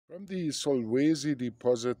From the Solwezi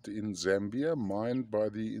deposit in Zambia, mined by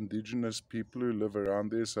the indigenous people who live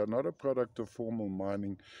around there, so not a product of formal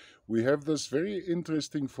mining, we have this very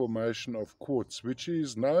interesting formation of quartz, which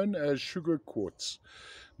is known as sugar quartz.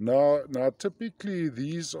 Now, typically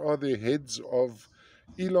these are the heads of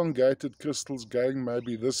elongated crystals going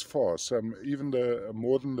maybe this far, some even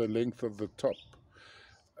more than the length of the top.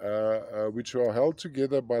 Which are held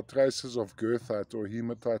together by traces of goethite or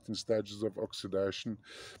hematite in stages of oxidation.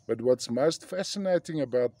 But what's most fascinating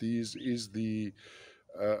about these is the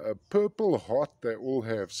purple heart they all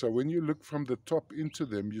have. So when you look from the top into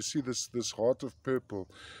them, you see this heart of purple.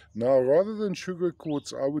 Now, rather than sugar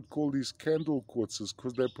quartz, I would call these candle quartzes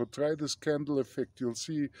because they portray this candle effect. You'll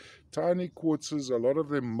see tiny quartzes, a lot of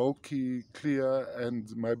them milky, clear,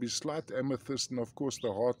 and maybe slight amethyst, and of course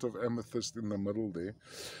the heart of amethyst in the middle there.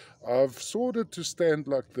 I've sorted to stand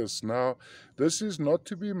like this. Now, this is not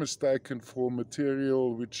to be mistaken for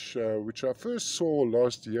material which I first saw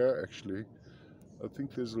last year, actually. I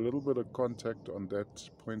think there's a little bit of contact on that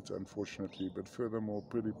point, unfortunately, but furthermore,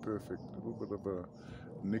 pretty perfect. A little bit of a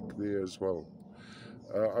nick there as well.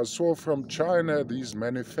 I saw from China these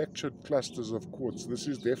manufactured clusters of quartz. This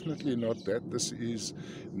is definitely not that. This is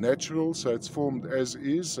natural, so it's formed as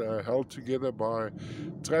is, held together by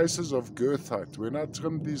traces of goethite. When I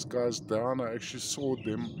trimmed these guys down, I actually sawed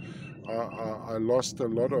them. I lost a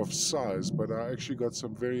lot of size, but I actually got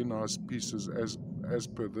some very nice pieces as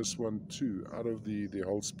per this one too, out of the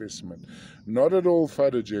whole specimen. Not at all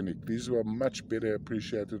photogenic. These were much better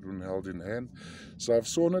appreciated when held in hand. So I've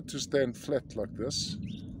sawn it to stand flat like this,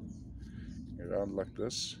 around like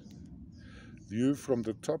this. View from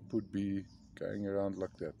the top would be going around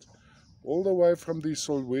like that. All the way from the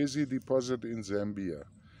Solwezi deposit in Zambia.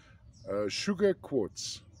 Sugar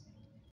quartz.